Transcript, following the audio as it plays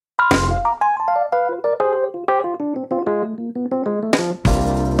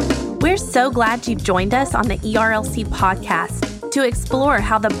so glad you've joined us on the ERLC podcast to explore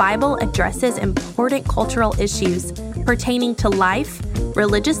how the Bible addresses important cultural issues pertaining to life,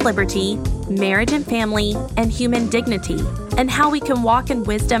 religious liberty, marriage and family, and human dignity, and how we can walk in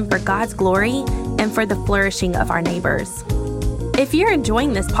wisdom for God's glory and for the flourishing of our neighbors. If you're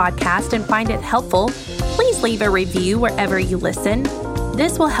enjoying this podcast and find it helpful, please leave a review wherever you listen.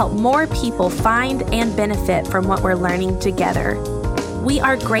 This will help more people find and benefit from what we're learning together. We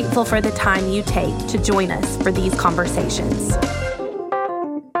are grateful for the time you take to join us for these conversations.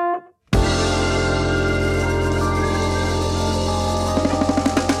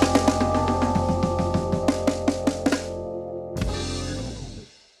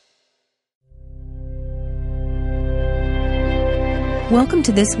 Welcome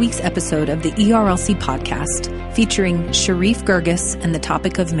to this week's episode of the ERLC podcast, featuring Sharif Girgis and the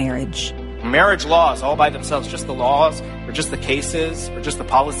topic of marriage. Marriage laws all by themselves, just the laws, or just the cases, or just the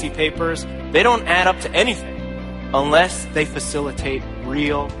policy papers, they don't add up to anything unless they facilitate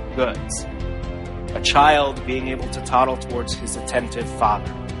real goods. A child being able to toddle towards his attentive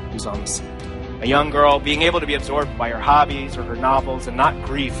father who's on the scene. A young girl being able to be absorbed by her hobbies or her novels and not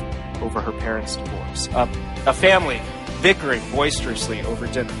grieve over her parents' divorce. A family bickering boisterously over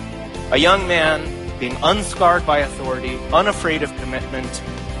dinner. A young man being unscarred by authority, unafraid of commitment,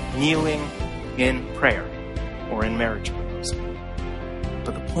 kneeling in prayer or in marriage proposal.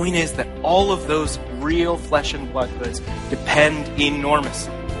 But the point is that all of those real flesh and blood goods depend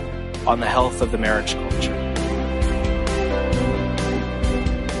enormously on the health of the marriage culture.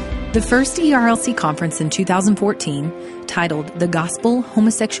 The first ERLC conference in 2014, titled The Gospel,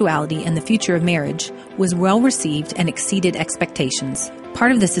 Homosexuality, and the Future of Marriage, was well received and exceeded expectations.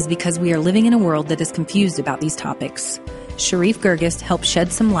 Part of this is because we are living in a world that is confused about these topics. Sharif Girgis helped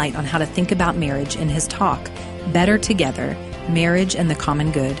shed some light on how to think about marriage in his talk, Better Together, Marriage and the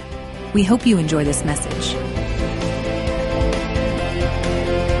Common Good. We hope you enjoy this message.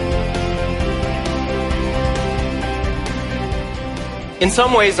 In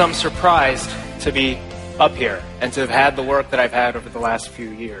some ways, I'm surprised to be up here and to have had the work that I've had over the last few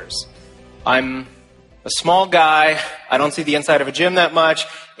years. I'm a small guy, I don't see the inside of a gym that much,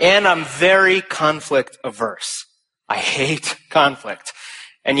 and I'm very conflict averse. I hate conflict.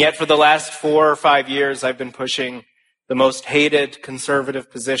 And yet for the last 4 or 5 years, I've been pushing the most hated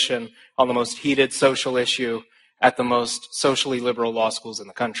conservative position on the most heated social issue at the most socially liberal law schools in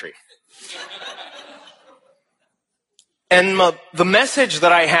the country. And the message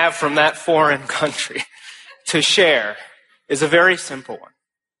that I have from that foreign country to share is a very simple one.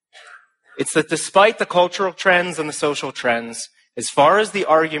 It's that despite the cultural trends and the social trends, as far as the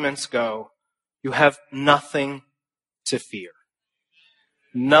arguments go, you have nothing to fear.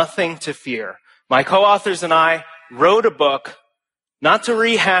 Nothing to fear. My co-authors and I wrote a book not to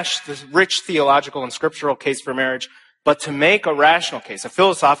rehash the rich theological and scriptural case for marriage, but to make a rational case, a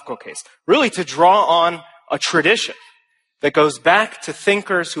philosophical case, really to draw on a tradition that goes back to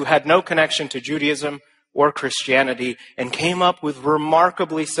thinkers who had no connection to Judaism or Christianity and came up with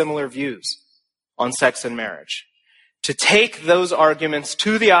remarkably similar views on sex and marriage. To take those arguments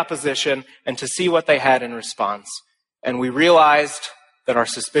to the opposition and to see what they had in response. And we realized that our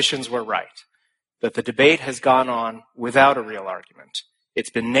suspicions were right, that the debate has gone on without a real argument.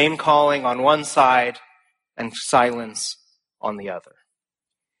 It's been name-calling on one side and silence on the other.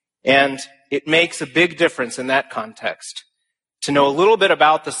 And it makes a big difference in that context to know a little bit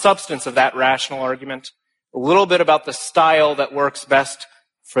about the substance of that rational argument, a little bit about the style that works best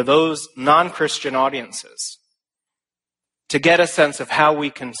for those non-Christian audiences, to get a sense of how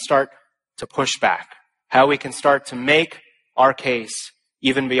we can start to push back, how we can start to make our case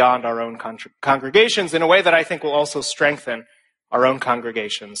even beyond our own congregations in a way that I think will also strengthen our own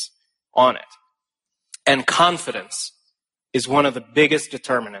congregations on it. And confidence is one of the biggest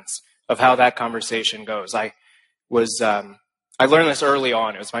determinants of how that conversation goes. I learned this early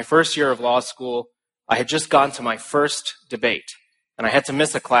on. It was my first year of law school. I had just gone to my first debate, and I had to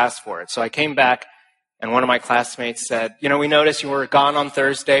miss a class for it. So I came back, and one of my classmates said, we noticed you were gone on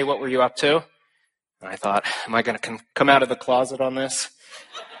Thursday. What were you up to? And I thought, am I going to come out of the closet on this?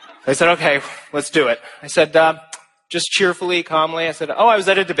 I said, okay, let's do it. I said, just cheerfully, calmly, I said, I was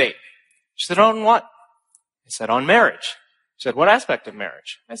at a debate. She said, on what? I said, on marriage. She said, what aspect of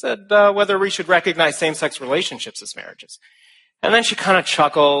marriage? I said, whether we should recognize same-sex relationships as marriages. And then she kind of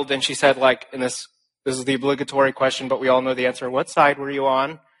chuckled, and she said, this is the obligatory question, but we all know the answer. What side were you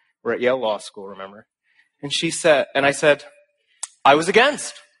on? We're at Yale Law School, remember? And I said, I was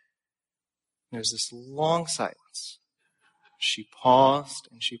against. There's this long silence. She paused,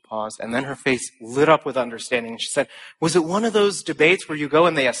 and then her face lit up with understanding. And she said, was it one of those debates where you go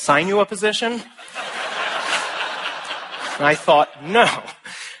and they assign you a position? And I thought, no.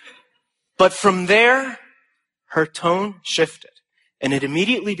 But from there, her tone shifted, and it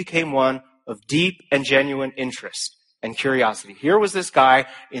immediately became one of deep and genuine interest and curiosity. Here was this guy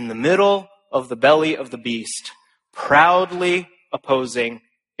in the middle of the belly of the beast, proudly opposing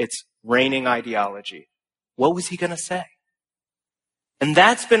its reigning ideology. What was he going to say? And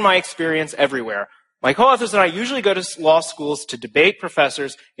that's been my experience everywhere. My co-authors and I usually go to law schools to debate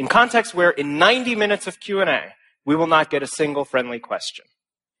professors in contexts where in 90 minutes of Q&A, we will not get a single friendly question.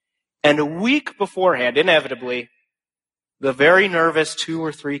 And a week beforehand, inevitably, the very nervous 2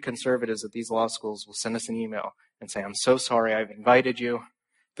 or 3 conservatives at these law schools will send us an email and say, I'm so sorry I've invited you.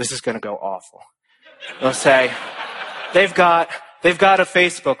 This is going to go awful. They'll say, they've got a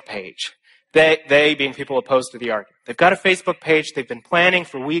Facebook page. They being people opposed to the argument. They've got a Facebook page. They've been planning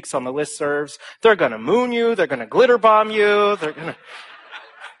for weeks on the listservs. They're going to moon you. They're going to glitter bomb you.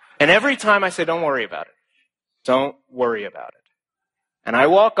 And every time I say, don't worry about it. Don't worry about it. And I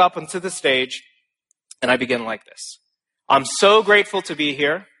walk up onto the stage and I begin like this. I'm so grateful to be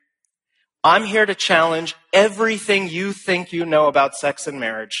here. I'm here to challenge everything you think you know about sex and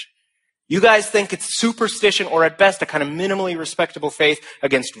marriage. You guys think it's superstition or at best a kind of minimally respectable faith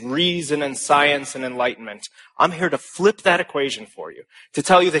against reason and science and enlightenment. I'm here to flip that equation for you, to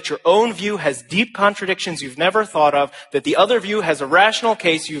tell you that your own view has deep contradictions you've never thought of, that the other view has a rational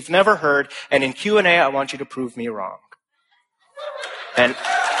case you've never heard, and in Q&A I want you to prove me wrong. And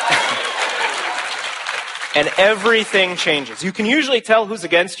everything changes. You can usually tell who's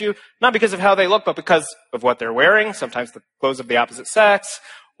against you, not because of how they look, but because of what they're wearing, sometimes the clothes of the opposite sex,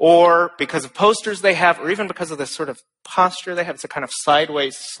 or because of posters they have, or even because of this sort of posture they have. It's a kind of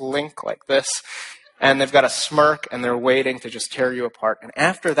sideways slink like this, and they've got a smirk, and they're waiting to just tear you apart. And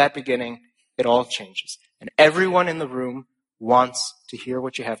after that beginning, it all changes. And everyone in the room wants to hear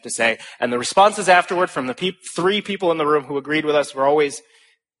what you have to say. And the responses afterward from the 3 people in the room who agreed with us were always,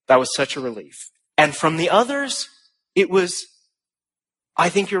 that was such a relief. And from the others, it was, I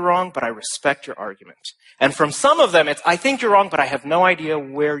think you're wrong, but I respect your argument. And from some of them, it's, I think you're wrong, but I have no idea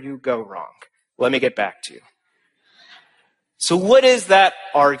where you go wrong. Let me get back to you. So what is that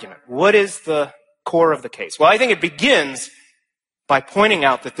argument? What is the core of the case? Well, I think it begins by pointing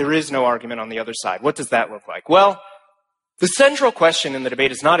out that there is no argument on the other side. What does that look like? Well, the central question in the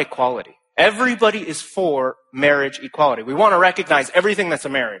debate is not equality. Everybody is for marriage equality. We want to recognize everything that's a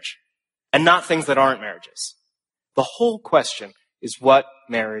marriage and not things that aren't marriages. The whole question is what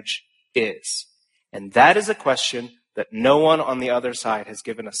marriage is. And that is a question that no one on the other side has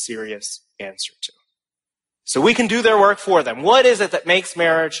given a serious answer to. So we can do their work for them. What is it that makes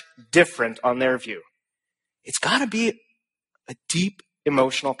marriage different on their view? It's got to be a deep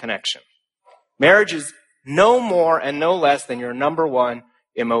emotional connection. Marriage is no more and no less than your number one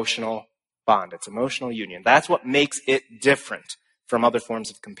emotional bond. It's emotional union. That's what makes it different from other forms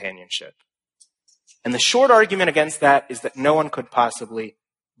of companionship. And the short argument against that is that no one could possibly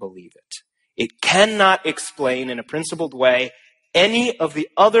believe it. It cannot explain in a principled way any of the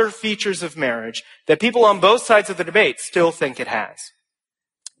other features of marriage that people on both sides of the debate still think it has.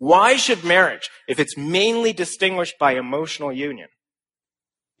 Why should marriage, if it's mainly distinguished by emotional union,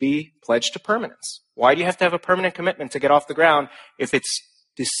 be pledged to permanence? Why do you have to have a permanent commitment to get off the ground if it's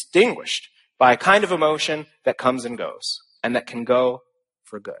distinguished by a kind of emotion that comes and goes and that can go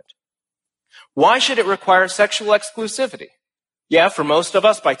for good? Why should it require sexual exclusivity? Yeah, for most of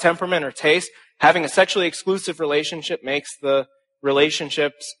us, by temperament or taste, having a sexually exclusive relationship makes the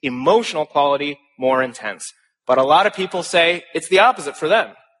relationship's emotional quality more intense. But a lot of people say it's the opposite for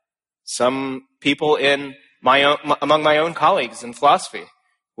them. Some people among my own colleagues in philosophy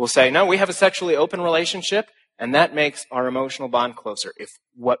will say, no, we have a sexually open relationship, and that makes our emotional bond closer. If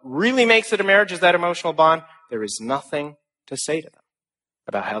what really makes it a marriage is that emotional bond, there is nothing to say to them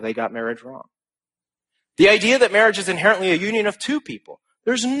about how they got marriage wrong. The idea that marriage is inherently a union of 2 people.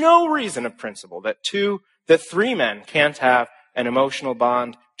 There's no reason of principle that 3 men can't have an emotional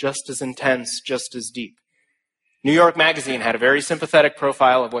bond just as intense, just as deep. New York Magazine had a very sympathetic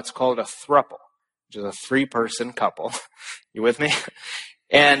profile of what's called a throuple, which is a 3-person couple. You with me?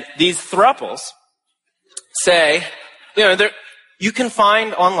 And these throuples say, you can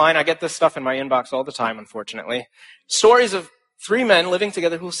find online, I get this stuff in my inbox all the time, unfortunately, stories of 3 men living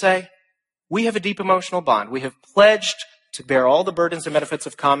together who say, we have a deep emotional bond. We have pledged to bear all the burdens and benefits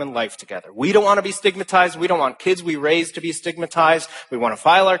of common life together. We don't want to be stigmatized. We don't want kids we raise to be stigmatized. We want to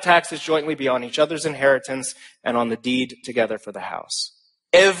file our taxes jointly, be on each other's inheritance, and on the deed together for the house.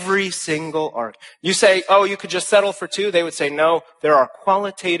 Every single argument. You say, oh, you could just settle for two. They would say, no, there are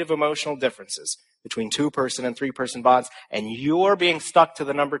qualitative emotional differences between two-person and three-person bonds, and your being stuck to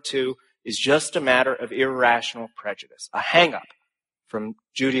the number two is just a matter of irrational prejudice, a hang-up from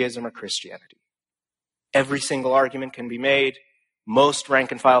Judaism or Christianity. Every single argument can be made. Most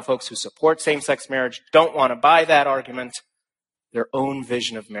rank-and-file folks who support same-sex marriage don't want to buy that argument. Their own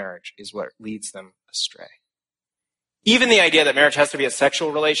vision of marriage is what leads them astray. Even the idea that marriage has to be a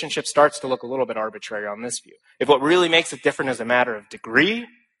sexual relationship starts to look a little bit arbitrary on this view. If what really makes it different is a matter of degree,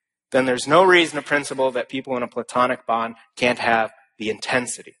 then there's no reason to principle that people in a platonic bond can't have the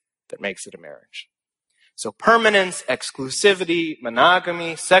intensity that makes it a marriage. So permanence, exclusivity,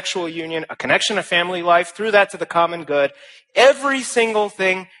 monogamy, sexual union, a connection of family life, through that to the common good, every single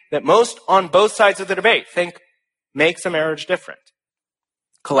thing that most on both sides of the debate think makes a marriage different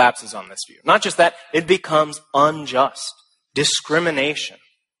collapses on this view. Not just that, it becomes unjust, discrimination,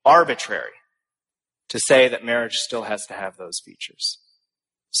 arbitrary to say that marriage still has to have those features.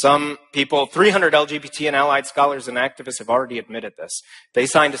 Some people, 300 LGBT and allied scholars and activists have already admitted this. They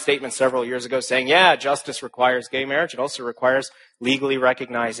signed a statement several years ago saying, yeah, justice requires gay marriage. It also requires legally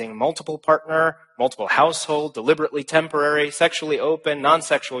recognizing multiple partner, multiple household, deliberately temporary, sexually open,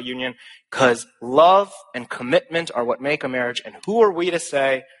 non-sexual union, because love and commitment are what make a marriage. And who are we to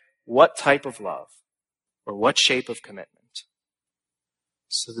say what type of love or what shape of commitment?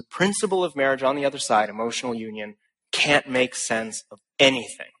 So the principle of marriage on the other side, emotional union, can't make sense of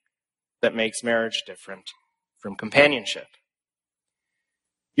anything that makes marriage different from companionship.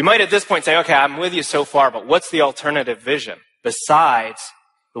 You might at this point say, okay, I'm with you so far, but what's the alternative vision besides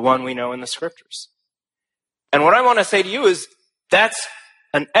the one we know in the scriptures? And what I want to say to you is that's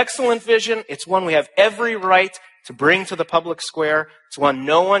an excellent vision. It's one we have every right to bring to the public square. It's one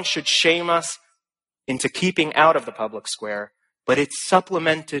no one should shame us into keeping out of the public square, but it's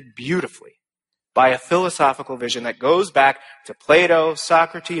supplemented beautifully by a philosophical vision that goes back to Plato,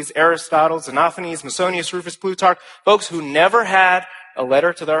 Socrates, Aristotle, Xenophanes, Musonius, Rufus, Plutarch, folks who never had a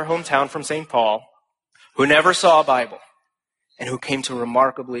letter to their hometown from St. Paul, who never saw a Bible, and who came to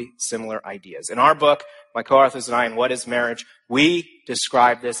remarkably similar ideas. In our book, my co-authors and I, in What is Marriage, we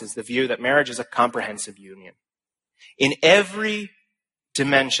describe this as the view that marriage is a comprehensive union. In every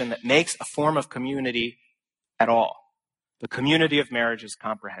dimension that makes a form of community at all, the community of marriage is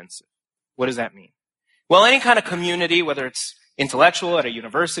comprehensive. What does that mean? Well, any kind of community, whether it's intellectual at a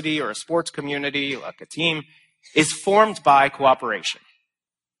university or a sports community, like a team, is formed by cooperation,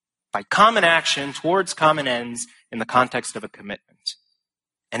 by common action towards common ends in the context of a commitment.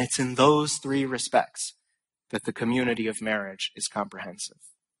 And it's in those three respects that the community of marriage is comprehensive.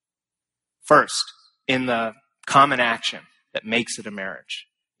 First, in the common action that makes it a marriage,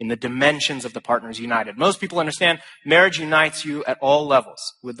 in the dimensions of the partners united. Most people understand marriage unites you at all levels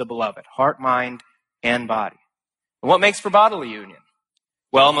with the beloved, heart, mind, and body. And what makes for bodily union?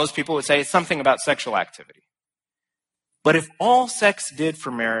 Well, most people would say it's something about sexual activity. But if all sex did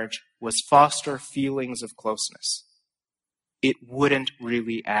for marriage was foster feelings of closeness, it wouldn't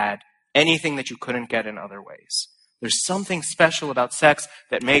really add anything that you couldn't get in other ways. There's something special about sex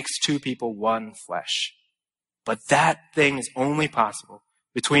that makes two people one flesh. But that thing is only possible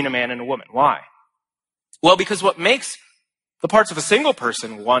between a man and a woman. Why? Well, because what makes the parts of a single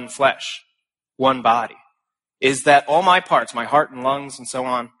person one flesh, one body, is that all my parts, my heart and lungs and so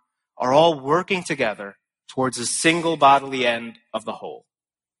on, are all working together towards a single bodily end of the whole,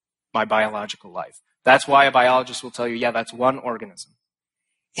 my biological life. That's why a biologist will tell you, yeah, that's one organism.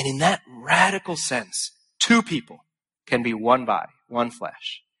 And in that radical sense, two people can be one body, one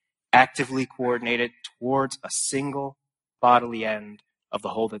flesh, actively coordinated towards a single bodily end of the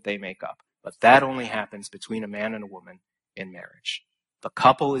whole that they make up. But that only happens between a man and a woman in marriage. The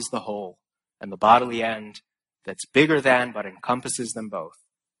couple is the whole, and the bodily end that's bigger than but encompasses them both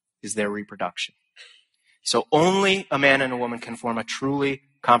is their reproduction. So only a man and a woman can form a truly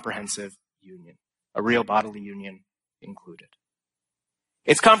comprehensive union, a real bodily union included.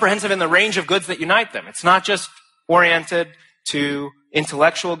 It's comprehensive in the range of goods that unite them. It's not just oriented to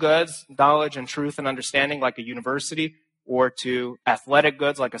intellectual goods, knowledge and truth and understanding like a university, or to athletic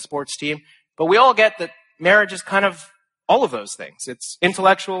goods like a sports team. But we all get that marriage is kind of all of those things. It's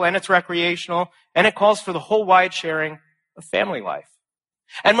intellectual and it's recreational, and it calls for the whole wide sharing of family life.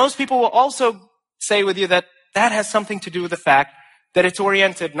 And most people will also say with you that that has something to do with the fact that it's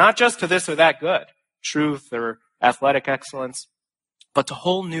oriented not just to this or that good, truth or athletic excellence, but to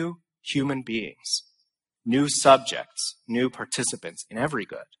whole new human beings, new subjects, new participants in every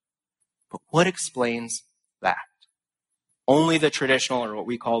good. But what explains that? Only the traditional, or what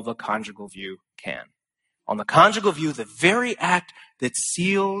we call the conjugal view, can. On the conjugal view, the very act that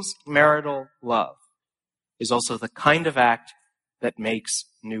seals marital love is also the kind of act that makes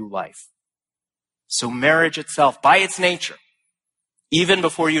new life. So marriage itself, by its nature, even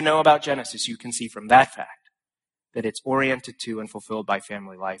before you know about Genesis, you can see from that fact that it's oriented to and fulfilled by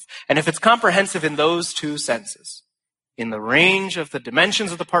family life. And if it's comprehensive in those two senses, in the range of the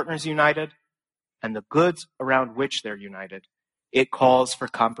dimensions of the partners united and the goods around which they're united, it calls for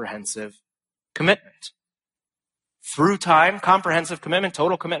comprehensive commitment. Through time, comprehensive commitment,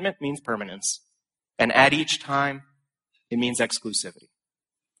 total commitment, means permanence. And at each time, it means exclusivity.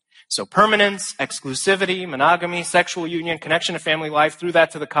 So permanence, exclusivity, monogamy, sexual union, connection to family life, through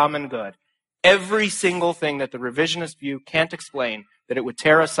that to the common good. Every single thing that the revisionist view can't explain, that it would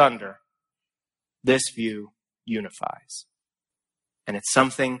tear asunder, this view unifies. And it's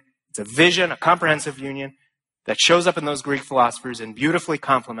a vision, a comprehensive union that shows up in those Greek philosophers and beautifully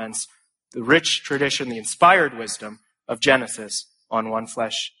complements the rich tradition, the inspired wisdom of Genesis on one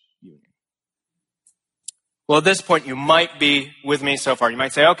flesh union. Well, at this point, you might be with me so far. You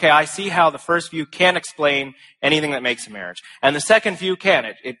might say, okay, I see how the first view can't explain anything that makes a marriage. And the second view can.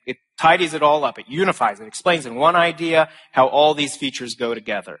 It tidies it all up. It unifies. It explains in one idea how all these features go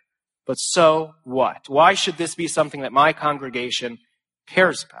together. But so what? Why should this be something that my congregation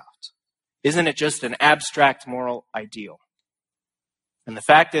cares about? Isn't it just an abstract moral ideal? And the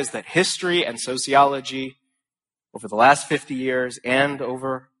fact is that history and sociology over the last 50 years and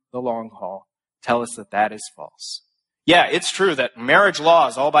over the long haul tell us that that is false. Yeah, it's true that marriage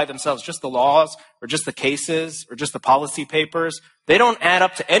laws all by themselves, just the laws or just the cases or just the policy papers, they don't add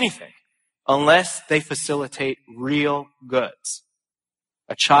up to anything unless they facilitate real goods.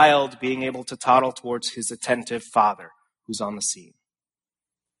 A child being able to toddle towards his attentive father who's on the scene.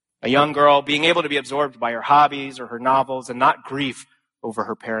 A young girl being able to be absorbed by her hobbies or her novels and not grief over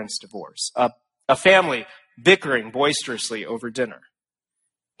her parents' divorce. A family bickering boisterously over dinner.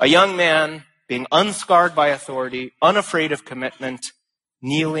 A young man being unscarred by authority, unafraid of commitment,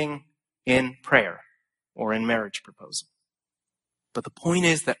 kneeling in prayer or in marriage proposal. But the point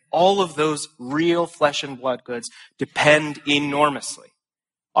is that all of those real flesh and blood goods depend enormously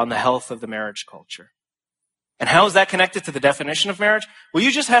on the health of the marriage culture. And how is that connected to the definition of marriage? Well,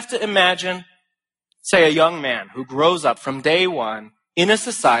 you just have to imagine, say, a young man who grows up from day one in a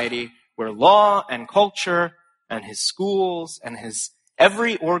society where law and culture and his schools and his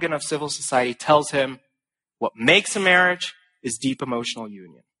every organ of civil society tells him what makes a marriage is deep emotional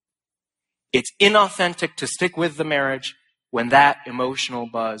union. It's inauthentic to stick with the marriage when that emotional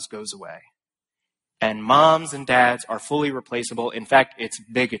buzz goes away. And moms and dads are fully replaceable. In fact, it's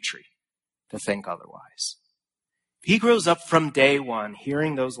bigotry to think otherwise. If he grows up from day one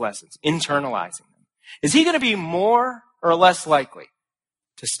hearing those lessons, internalizing them, is he going to be more or less likely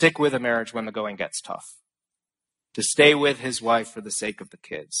to stick with a marriage when the going gets tough? To stay with his wife for the sake of the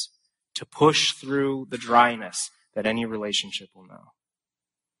kids? To push through the dryness that any relationship will know?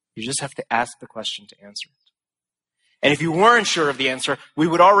 You just have to ask the question to answer it. And if you weren't sure of the answer, we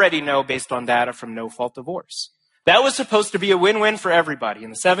would already know based on data from no-fault divorce. That was supposed to be a win-win for everybody.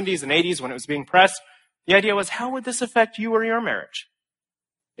 In the 70s and 80s when it was being pressed, the idea was, how would this affect you or your marriage?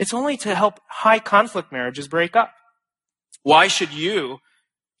 It's only to help high-conflict marriages break up. Why should you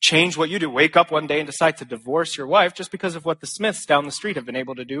change what you do? Wake up one day and decide to divorce your wife just because of what the Smiths down the street have been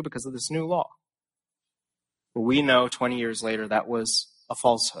able to do because of this new law. Well, we know 20 years later that was a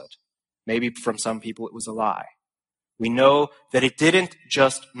falsehood. Maybe from some people it was a lie. We know that it didn't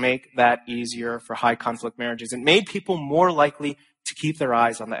just make that easier for high conflict marriages. It made people more likely to keep their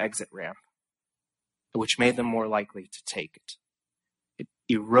eyes on the exit ramp, which made them more likely to take it. It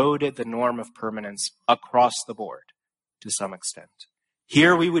eroded the norm of permanence across the board to some extent.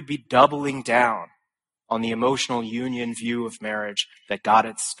 Here we would be doubling down on the emotional union view of marriage that got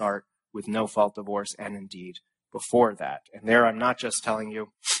its start with no-fault divorce and indeed before that. And there I'm not just telling you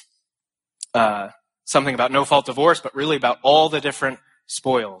something about no-fault divorce, but really about all the different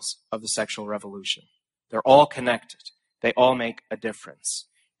spoils of the sexual revolution. They're all connected. They all make a difference.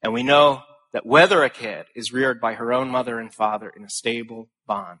 And we know that whether a kid is reared by her own mother and father in a stable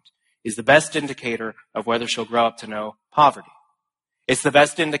bond is the best indicator of whether she'll grow up to know poverty. It's the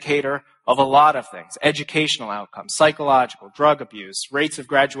best indicator of a lot of things: educational outcomes, psychological, drug abuse, rates of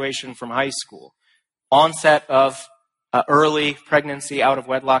graduation from high school, onset of early pregnancy,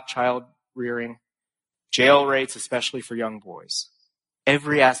 out-of-wedlock child rearing, jail rates, especially for young boys.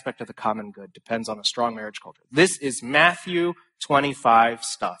 Every aspect of the common good depends on a strong marriage culture. This is Matthew 25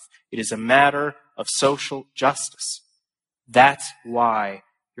 stuff. It is a matter of social justice. That's why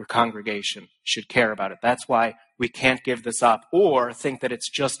your congregation should care about it. That's why we can't give this up or think that it's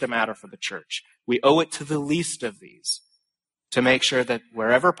just a matter for the church. We owe it to the least of these to make sure that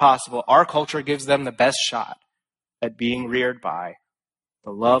wherever possible, our culture gives them the best shot at being reared by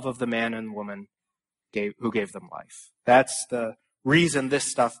the love of the man and woman who gave them life. That's the reason this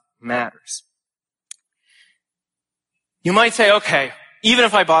stuff matters. You might say, okay, even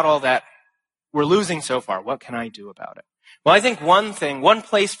if I bought all that, we're losing so far. What can I do about it? Well, I think one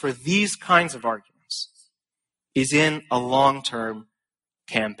place for these kinds of arguments is in a long-term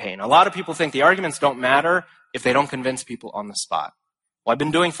campaign. A lot of people think the arguments don't matter if they don't convince people on the spot. Well, I've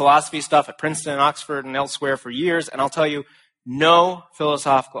been doing philosophy stuff at Princeton and Oxford and elsewhere for years, and I'll tell you, no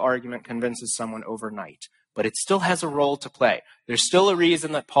philosophical argument convinces someone overnight, but it still has a role to play. There's still a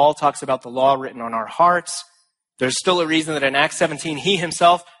reason that Paul talks about the law written on our hearts. There's still a reason that in Acts 17, he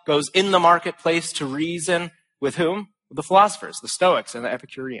himself goes in the marketplace to reason with whom? With the philosophers, the Stoics and the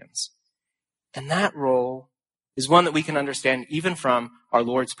Epicureans. And that role is one that we can understand even from our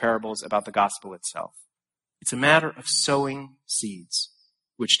Lord's parables about the gospel itself. It's a matter of sowing seeds,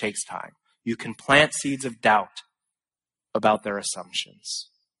 which takes time. You can plant seeds of doubt about their assumptions.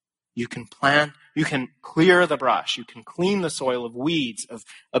 You can clear the brush. You can clean the soil of weeds, of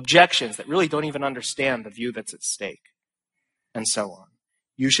objections that really don't even understand the view that's at stake, and so on.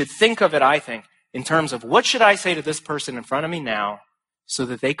 You should think of it, I think, in terms of what should I say to this person in front of me now so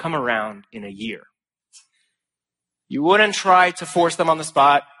that they come around in a year. You wouldn't try to force them on the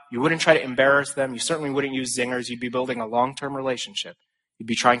spot. You wouldn't try to embarrass them. You certainly wouldn't use zingers. You'd be building a long-term relationship. You'd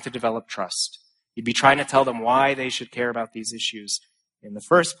be trying to develop trust. You'd be trying to tell them why they should care about these issues in the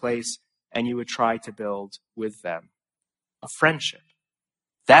first place, and you would try to build with them a friendship.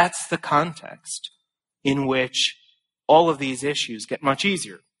 That's the context in which all of these issues get much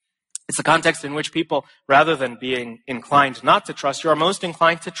easier. It's the context in which people, rather than being inclined not to trust you, are most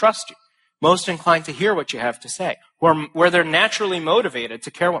inclined to trust you, most inclined to hear what you have to say, where they're naturally motivated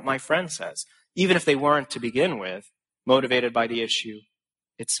to care what my friend says, even if they weren't to begin with motivated by the issue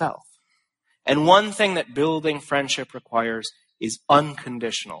itself. And one thing that building friendship requires is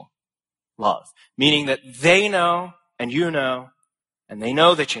unconditional love, meaning that they know and you know, and they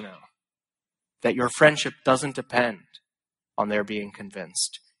know that you know, that your friendship doesn't depend on their being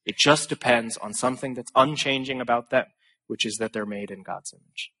convinced. It just depends on something that's unchanging about them, which is that they're made in God's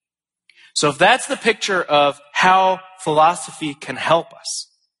image. So if that's the picture of how philosophy can help us,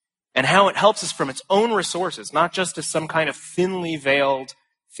 and how it helps us from its own resources, not just as some kind of thinly veiled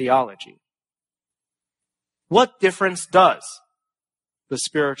theology, what difference does the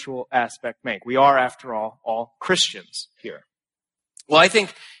spiritual aspect make? We are, after all Christians here. Well, I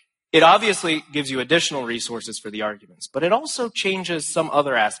think it obviously gives you additional resources for the arguments, but it also changes some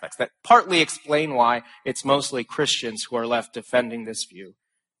other aspects that partly explain why it's mostly Christians who are left defending this view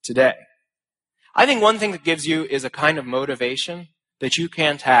today. I think one thing that gives you is a kind of motivation that you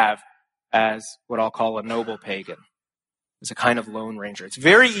can't have as what I'll call a noble pagan, as a kind of lone ranger. It's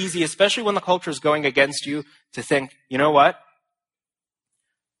very easy, especially when the culture is going against you, to think, you know what?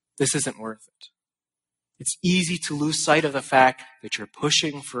 This isn't worth it. It's easy to lose sight of the fact that you're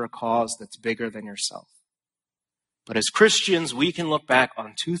pushing for a cause that's bigger than yourself. But as Christians, we can look back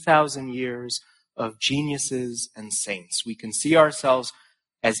on 2,000 years of geniuses and saints. We can see ourselves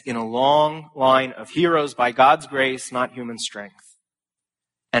as in a long line of heroes by God's grace, not human strength.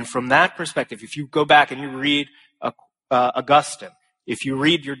 And from that perspective, if you go back and you read Augustine, if you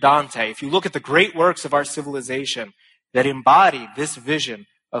read your Dante, if you look at the great works of our civilization that embodied this vision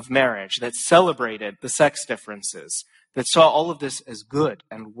of marriage, that celebrated the sex differences, that saw all of this as good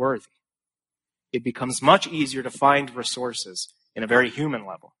and worthy, it becomes much easier to find resources in a very human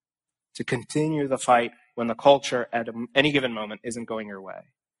level to continue the fight when the culture at any given moment isn't going your way.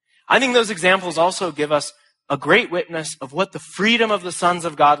 I think those examples also give us a great witness of what the freedom of the sons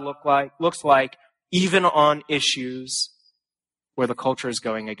of God looks like, even on issues where the culture is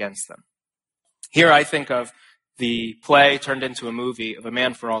going against them. Here I think of the play turned into a movie of A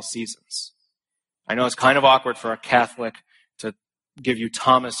Man for All Seasons. I know it's kind of awkward for a Catholic to give you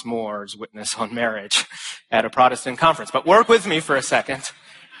Thomas More's witness on marriage at a Protestant conference, but work with me for a second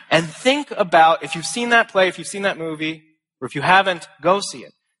and think about, if you've seen that play, if you've seen that movie, or if you haven't, go see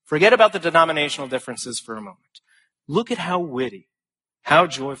it. Forget about the denominational differences for a moment. Look at how witty, how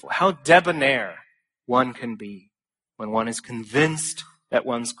joyful, how debonair one can be when one is convinced that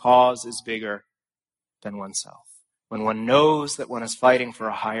one's cause is bigger than oneself, when one knows that one is fighting for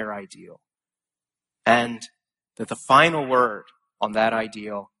a higher ideal, and that the final word on that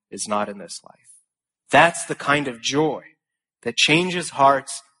ideal is not in this life. That's the kind of joy that changes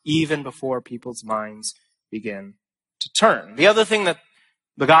hearts even before people's minds begin to turn. The other thing that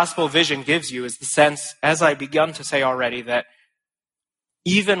the gospel vision gives you is the sense, as I begun to say already, that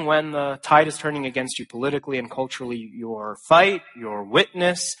even when the tide is turning against you politically and culturally, your fight, your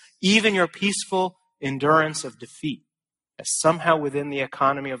witness, even your peaceful endurance of defeat, as somehow within the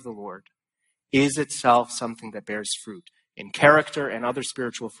economy of the Lord, is itself something that bears fruit in character and other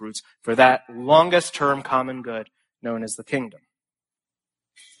spiritual fruits for that longest term common good known as the kingdom.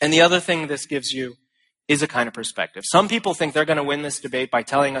 And the other thing this gives you is a kind of perspective. Some people think they're going to win this debate by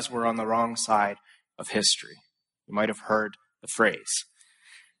telling us we're on the wrong side of history. You might have heard the phrase.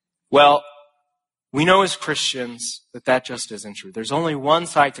 Well, we know as Christians that that just isn't true. There's only one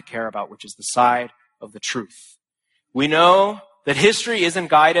side to care about, which is the side of the truth. We know that history isn't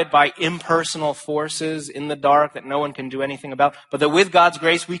guided by impersonal forces in the dark that no one can do anything about, but that with God's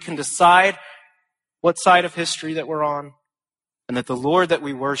grace we can decide what side of history that we're on, and that the Lord that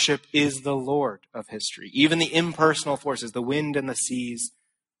we worship is the Lord of history. Even the impersonal forces, the wind and the seas,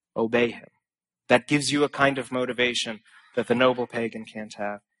 obey him. That gives you a kind of motivation that the noble pagan can't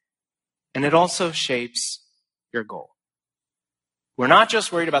have. And it also shapes your goal. We're not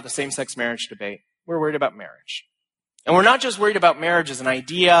just worried about the same-sex marriage debate. We're worried about marriage. And we're not just worried about marriage as an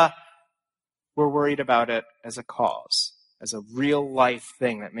idea. We're worried about it as a cause, as a real-life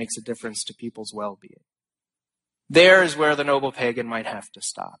thing that makes a difference to people's well-being. There is where the noble pagan might have to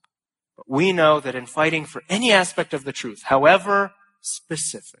stop. But we know that in fighting for any aspect of the truth, however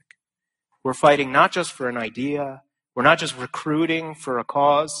specific, we're fighting not just for an idea. We're not just recruiting for a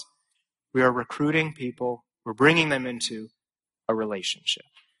cause. We are recruiting people. We're bringing them into a relationship.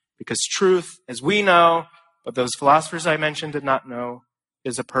 Because truth, as we know, but those philosophers I mentioned did not know,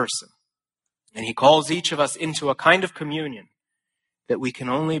 is a person. And he calls each of us into a kind of communion that we can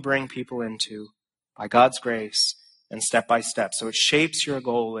only bring people into by God's grace and step by step. So it shapes your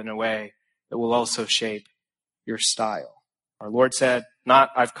goal in a way that will also shape your style. Our Lord said, not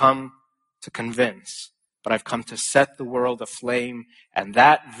I've come to convince, but I've come to set the world aflame, and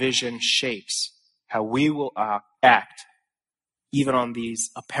that vision shapes how we will act even on these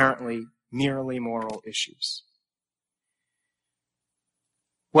apparently merely moral issues.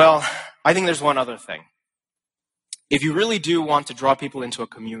 Well, I think there's one other thing. If you really do want to draw people into a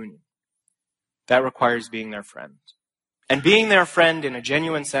communion, that requires being their friend. And being their friend in a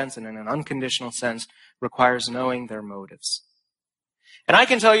genuine sense and in an unconditional sense requires knowing their motives. And I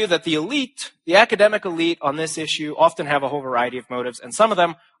can tell you that the elite, the academic elite on this issue often have a whole variety of motives, and some of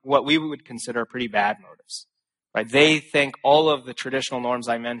them what we would consider pretty bad motives. Right? They think all of the traditional norms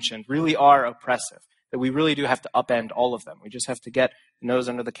I mentioned really are oppressive, that we really do have to upend all of them. We just have to get the nose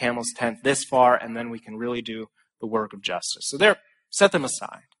under the camel's tent this far, and then we can really do the work of justice. So set them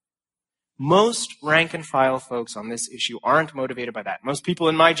aside. Most rank and file folks on this issue aren't motivated by that. Most people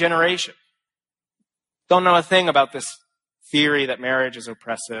in my generation don't know a thing about this theory that marriage is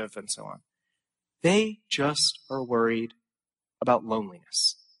oppressive and so on. They just are worried about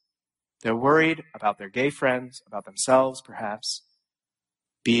loneliness. They're worried about their gay friends, about themselves perhaps,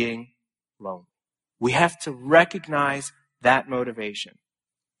 being lonely. We have to recognize that motivation,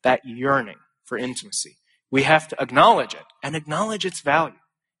 that yearning for intimacy. We have to acknowledge it and acknowledge its value.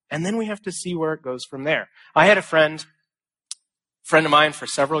 And then we have to see where it goes from there. I had a friend of mine for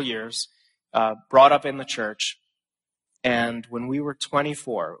several years, brought up in the church. And when we were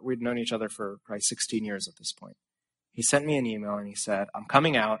 24, we'd known each other for probably 16 years at this point. He sent me an email and he said, I'm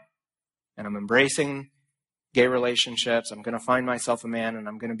coming out and I'm embracing gay relationships. I'm going to find myself a man and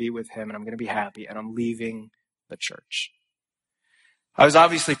I'm going to be with him and I'm going to be happy and I'm leaving the church. I was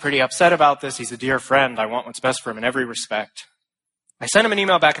obviously pretty upset about this. He's a dear friend. I want what's best for him in every respect. I sent him an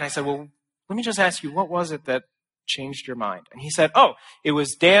email back and I said, well, let me just ask you, what was it that changed your mind? And he said, oh, it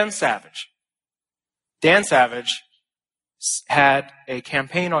was Dan Savage. Dan Savage had a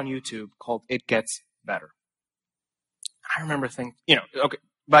campaign on YouTube called It Gets Better. I remember thinking, okay,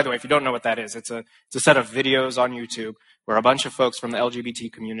 by the way, if you don't know what that is, it's a set of videos on YouTube where a bunch of folks from the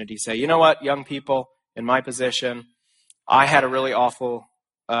LGBT community say, you know what, young people in my position, I had a really awful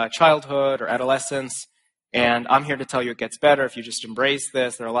childhood or adolescence, and I'm here to tell you it gets better if you just embrace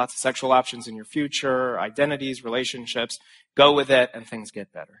this. There are lots of sexual options in your future, identities, relationships. Go with it, and things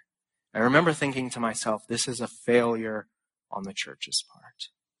get better. I remember thinking to myself, this is a failure on the church's part.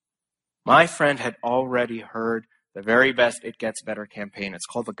 My friend had already heard the very best It Gets Better campaign. It's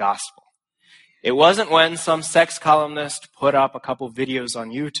called The Gospel. It wasn't when some sex columnist put up a couple videos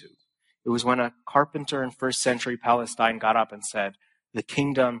on YouTube. It was when a carpenter in first century Palestine got up and said, the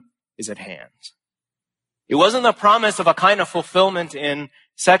kingdom is at hand. It wasn't the promise of a kind of fulfillment in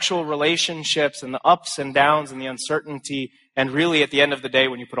sexual relationships and the ups and downs and the uncertainty, and really at the end of the day,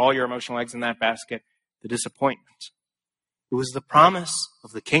 when you put all your emotional eggs in that basket, the disappointment. It was the promise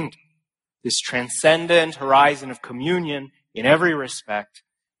of the kingdom, this transcendent horizon of communion in every respect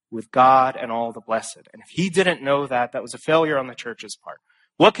with God and all the blessed. And if he didn't know that, that was a failure on the church's part.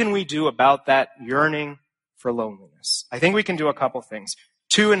 What can we do about that yearning for loneliness? I think we can do a couple things,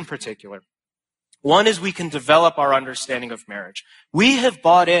 two in particular. One is we can develop our understanding of marriage. We have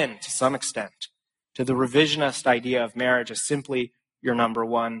bought in, to some extent, to the revisionist idea of marriage as simply your number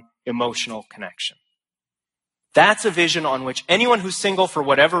one emotional connection. That's a vision on which anyone who's single for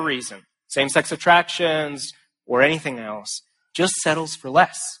whatever reason, same-sex attractions or anything else, just settles for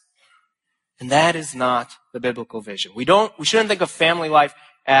less. And that is not the biblical vision. We shouldn't think of family life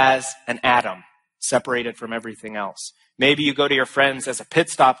as an atom separated from everything else. Maybe you go to your friends as a pit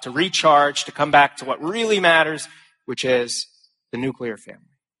stop to recharge, to come back to what really matters, which is the nuclear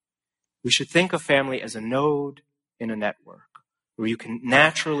family. We should think of family as a node in a network where you can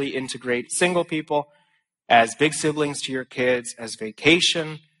naturally integrate single people as big siblings to your kids, as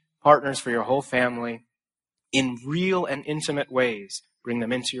vacation partners for your whole family, in real and intimate ways, bring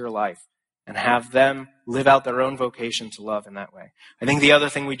them into your life and have them live out their own vocation to love in that way. I think the other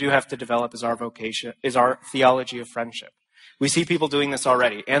thing we do have to develop is our theology of friendship. We see people doing this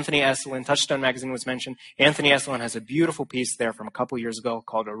already. Anthony Esolen, Touchstone Magazine was mentioned. Anthony Esolen has a beautiful piece there from a couple years ago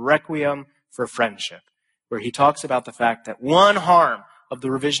called A Requiem for Friendship, where he talks about the fact that one harm of the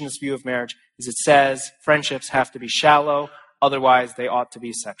revisionist view of marriage is it says friendships have to be shallow, otherwise they ought to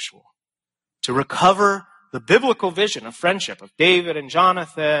be sexual. To recover the biblical vision of friendship, of David and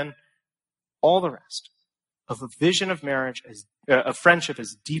Jonathan, all the rest, of a vision of marriage, of friendship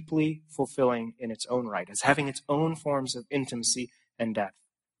as deeply fulfilling in its own right, as having its own forms of intimacy and depth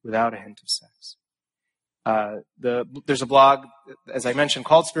without a hint of sex. There's a blog, as I mentioned,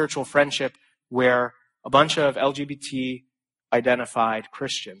 called Spiritual Friendship, where a bunch of LGBT-identified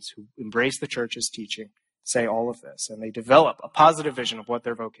Christians who embrace the church's teaching say all of this, and they develop a positive vision of what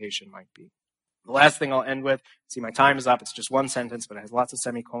their vocation might be. The last thing I'll end with, see my time is up, it's just one sentence, but it has lots of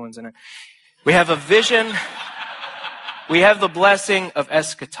semicolons in it. We have a vision, we have the blessing of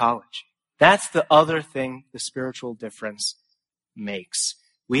eschatology. That's the other thing the spiritual difference makes.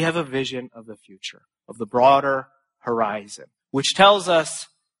 We have a vision of the future, of the broader horizon, which tells us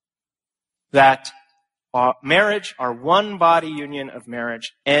that our marriage, our one body union of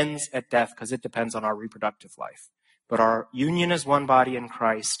marriage, ends at death because it depends on our reproductive life. But our union as one body in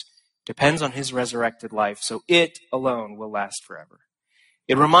Christ depends on his resurrected life, so it alone will last forever.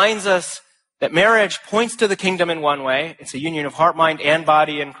 It reminds us that marriage points to the kingdom in one way. It's a union of heart, mind, and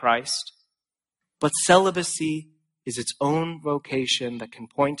body in Christ. But celibacy is its own vocation that can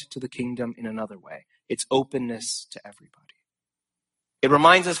point to the kingdom in another way. It's openness to everybody. It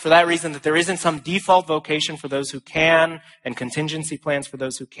reminds us for that reason that there isn't some default vocation for those who can and contingency plans for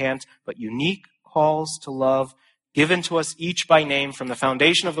those who can't, but unique calls to love given to us each by name from the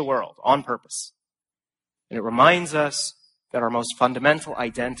foundation of the world on purpose. And it reminds us that our most fundamental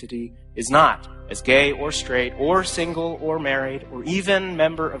identity is not as gay or straight or single or married or even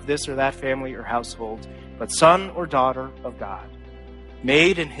member of this or that family or household, but son or daughter of God,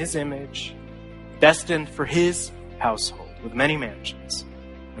 made in his image, destined for his household with many mansions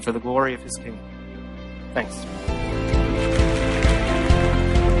and for the glory of his kingdom. Thanks.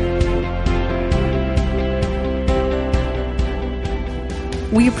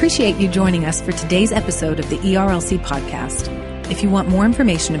 We appreciate you joining us for today's episode of the ERLC podcast. If you want more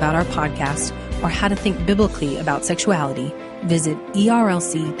information about our podcast or how to think biblically about sexuality, visit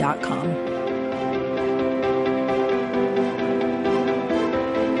erlc.com.